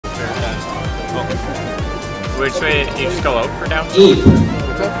Which way? You just go out for down tilt?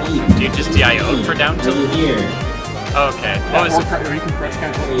 What's up? Do you just DI out for down tilt? Here. Okay. Yeah, What was it? or you can press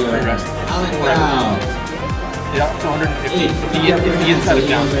cancel free rest. Wow. Yeah, up to 150. If the inside of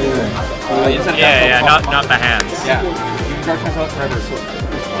down tilt. Yeah, not the hands. Yeah. You can guard cancel out forever, so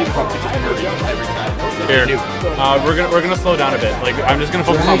think about just murder every time. Here, we're gonna slow down a bit. Like I'm just gonna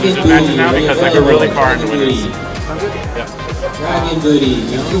focus on losers matches now because like we're really far into winners. Yeah. Dragon Booty.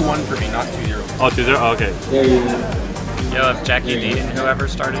 It's 2-1 for me, not 2-0. Oh, 2-0. Oh, okay. There you go. Yo, if Jackie D and whoever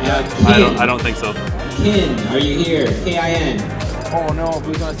started yet? I don't think so. Kin, are you here? K-I-N. Oh no,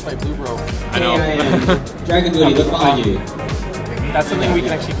 Blue's gonna fight Blue Bro. I know. K-I-N. Dragon Booty, look behind you. That's something we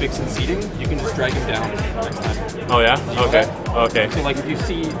can actually fix in seating. You can just drag him down next time. Oh yeah? Okay. Okay. So like if you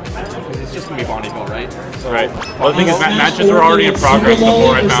see, because it's just gonna be Bonneville, right? So, right. Well, the thing is, matches were already in progress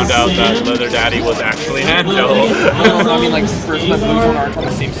before I found out that Leather Daddy was actually Angel. No, I mean like first the Blues one aren't on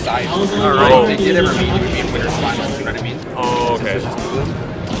the same side. Alright. If they did ever meet, it would be in Winter's Finals, you know what I mean? Oh, okay.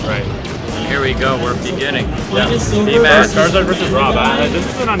 Right. Here we go, we're beginning. Yeah. Charizard versus Rob. This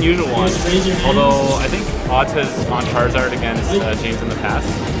is an unusual one. Although I think odds has on Charizard against James in the past.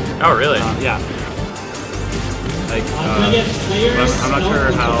 Oh, really? Yeah. Like, I'm not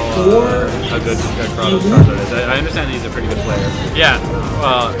sure how good Kuraudo's Charizard is. I understand that he's a pretty good player. Yeah.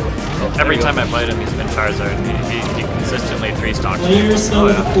 Well, every time I played him, he's been Charizard. He consistently 3-stocked me. Oh,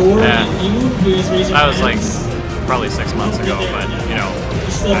 yeah. That was like probably 6 months ago, but you know,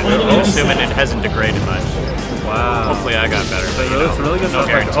 I'm assuming it hasn't degraded much. Wow. Hopefully I got better, but you know, it's really good no stuff.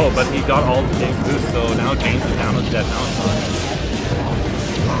 guarantees. Oh, but he got all the James boosts, so now James is down with dead now.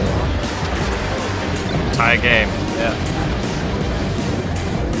 Tie game. Yeah.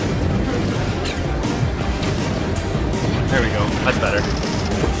 There we go. That's better.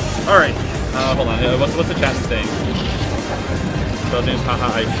 All right. Hold on. What's the chat saying? So James, haha,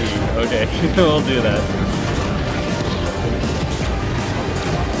 I see. Okay, we'll do that.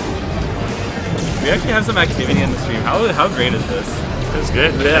 We actually have some activity in the stream. How great is this? It's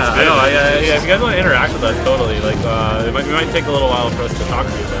good. Yeah, it's good. I know. Yeah, if you guys want to interact with us, totally. Like, we might take a little while for us to talk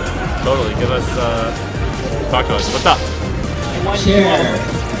to you, but totally, give us, talk to us. What's up? Share.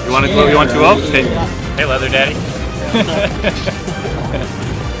 You want to go? You want 2-0? Okay. Hey, Leather Daddy.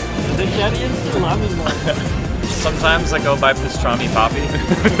 Sometimes I go by Pastrami Poppy,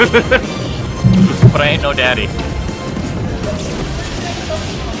 but I ain't no daddy.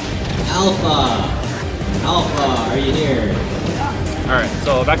 Alpha. Alpha, are you here? Alright,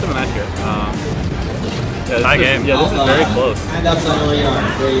 so back to the match here. Tie game. Yeah, this is very close. Hand up on where you are.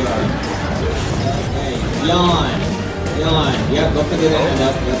 There you are. Okay. Yawn. Yawn. Yep, go figure that hand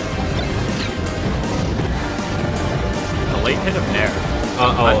up. Yep. A late hit of Nair.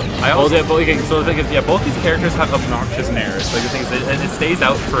 So the thing is, yeah, both these characters have obnoxious Nairs. Like the thing is, it stays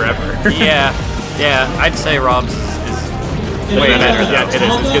out forever. Yeah, I'd say Rob's is way better though. Yeah, it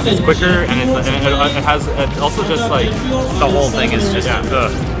is. It's quicker, and it has also just like the whole thing is just.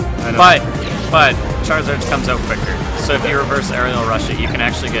 But Charizard comes out quicker. So if you reverse aerial rush it, you can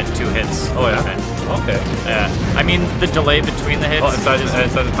actually get 2 hits. Oh yeah. Okay. Yeah. I mean the delay between the hits inside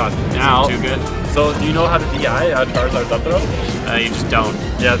the toss. Now too good. So do you know how to DI Charizard's up throw? You just don't.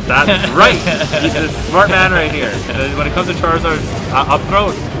 Yeah, that's right. He's a smart man right here. When it comes to Charizard's up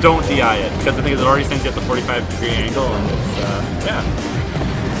throw, don't DI it because the thing is it already sends you at the 45-degree angle, and it's yeah.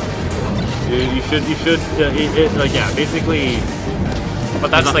 You should like yeah basically. But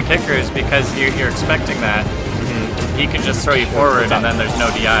that's the kicker is because you're expecting that. He can just throw you forward and then there's no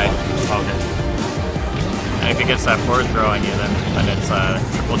DI. Okay. And if he gets that forward throw on you, then it's a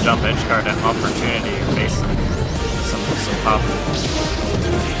triple jump edge guard opportunity face some puff,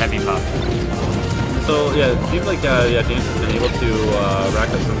 heavy puff. So yeah, it seems like James has been able to rack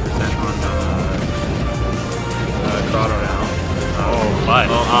up some percent on Kuraudo now.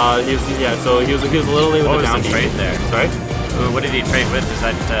 So he was a little late with the down the trade there? Sorry. What did he trade with? Is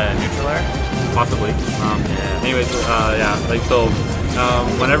that neutral air? Possibly. Yeah. Anyways, yeah, like so,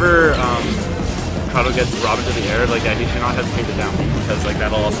 whenever Kuraudo gets Rob into the air, like he should not hesitate to down beat because like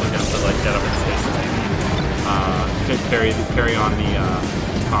that'll also get to like get up in space and carry on the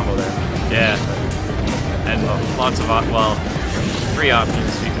combo there. Yeah. And lots of 3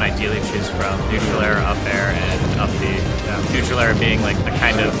 options you can ideally choose from: neutral air, up air, and up B. Neutral air being like the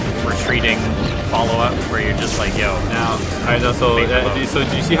kind of retreating follow-up where you're just like, yo. Now, so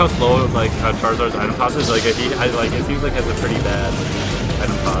do you see how slow like Charizard's item toss is? Like it seems like he has a pretty bad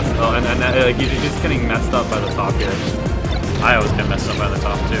item toss. Oh, and like he's just getting messed up by the top here. I always get messed up by the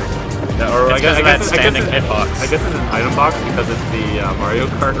top too. Yeah, or I guess standing hitbox. I guess it's an item box because it's the Mario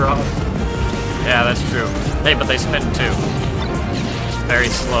Kart drop. Yeah, that's true. Hey, but they spin too. Very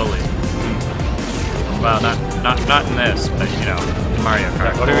slowly. Well, not in this, but you know, in Mario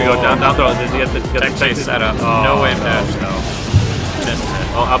Kart. Oh, here we go. Down throw. Did he get the Tech chase setup. No wave dash though. Missed it.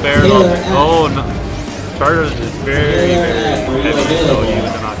 Oh, up air. Oh no. Charizard is very heavy, so you do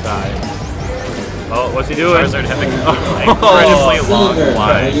not die. Oh, what's he doing? Charizard having incredibly long Silver, are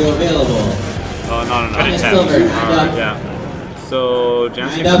line. you available? Oh, no. Good attempt. Silver, hand up. Yeah. So,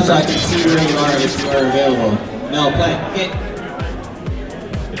 Jansen. Hand up so I can see where you are if you are available. No, play. Hit.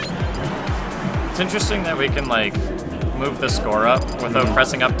 It's interesting that we can like move the score up without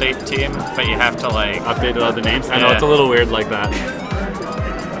pressing update team, but you have to like Update all the names. I know Yeah. it's a little weird like that.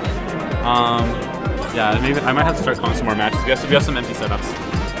 Yeah, maybe I might have to start calling some more matches. We have some empty setups.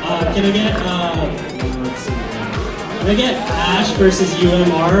 Can I get, let's see. Can I get Ash versus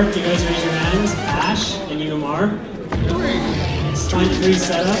UMR? Can you guys raise your hands? Ash and UMR. It's time to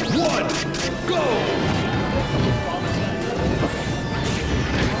reset up.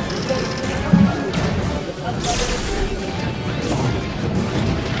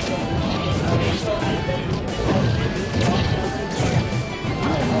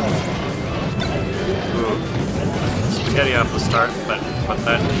 spaghetti off the start, but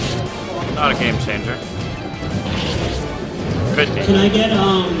that not a game changer. Could be. Can I get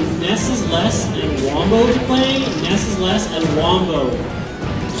Ness is Less and Wombo to play? Ness is Less and Wombo.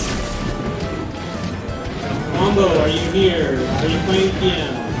 Wombo, are you here? Are you playing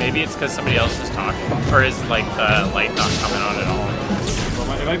piano? Maybe it's because somebody else is talking, or is like the light not coming on at all.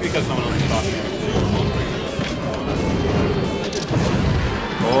 Well, it might be because someone else is talking.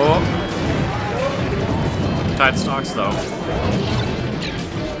 Oh, tied stocks though.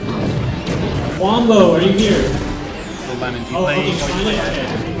 Wombo, are you here? So Lemon, Oh, okay, finally.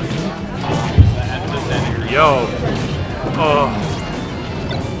 Yo, oh,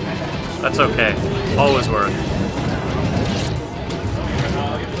 that's okay. Always work.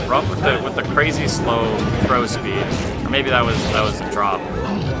 Rough with the crazy slow throw speed, or maybe that was a drop.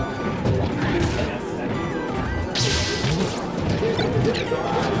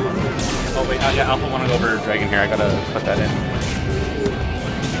 Oh wait, yeah, Alpha wanna go over Dragon here. I gotta put that in.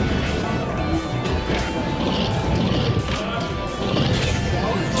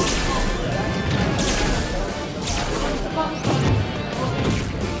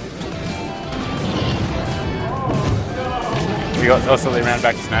 We go, oh, so they ran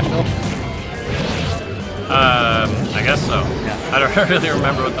back to Smashville? I guess so. Yeah. I don't really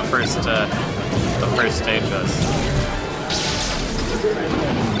remember what the first stage was.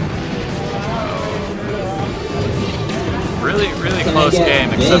 Really close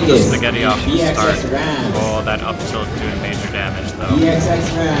game, except the spaghetti off the start. Oh, that up tilt doing major damage though.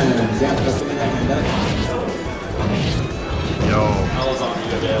 EXX Rams. Yeah, let's give me that hand up. Yo.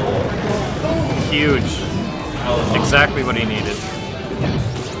 Huge. Exactly what he needed.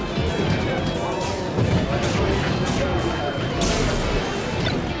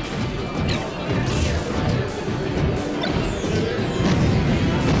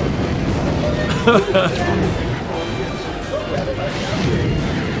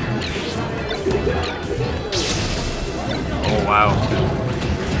 Oh wow.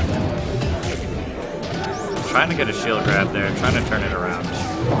 Trying to get a shield grab there, trying to turn it around.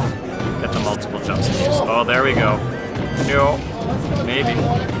 Get the multiple jumps in use. Oh, there we go. No. Maybe.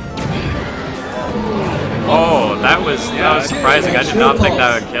 Oh, that was surprising. I did not think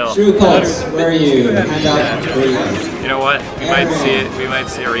that would kill. True Colts, where are you? Hand out, please. You know what? We might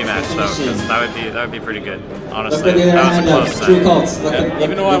see a rematch though, because that would be pretty good. Look Honestly, for the other that was a hand close up. set. True Colts, look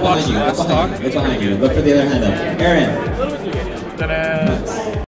Even though I watched behind you. last Look talk, behind you. Look behind you. Look for the other hand up. Aaron. Ta-da!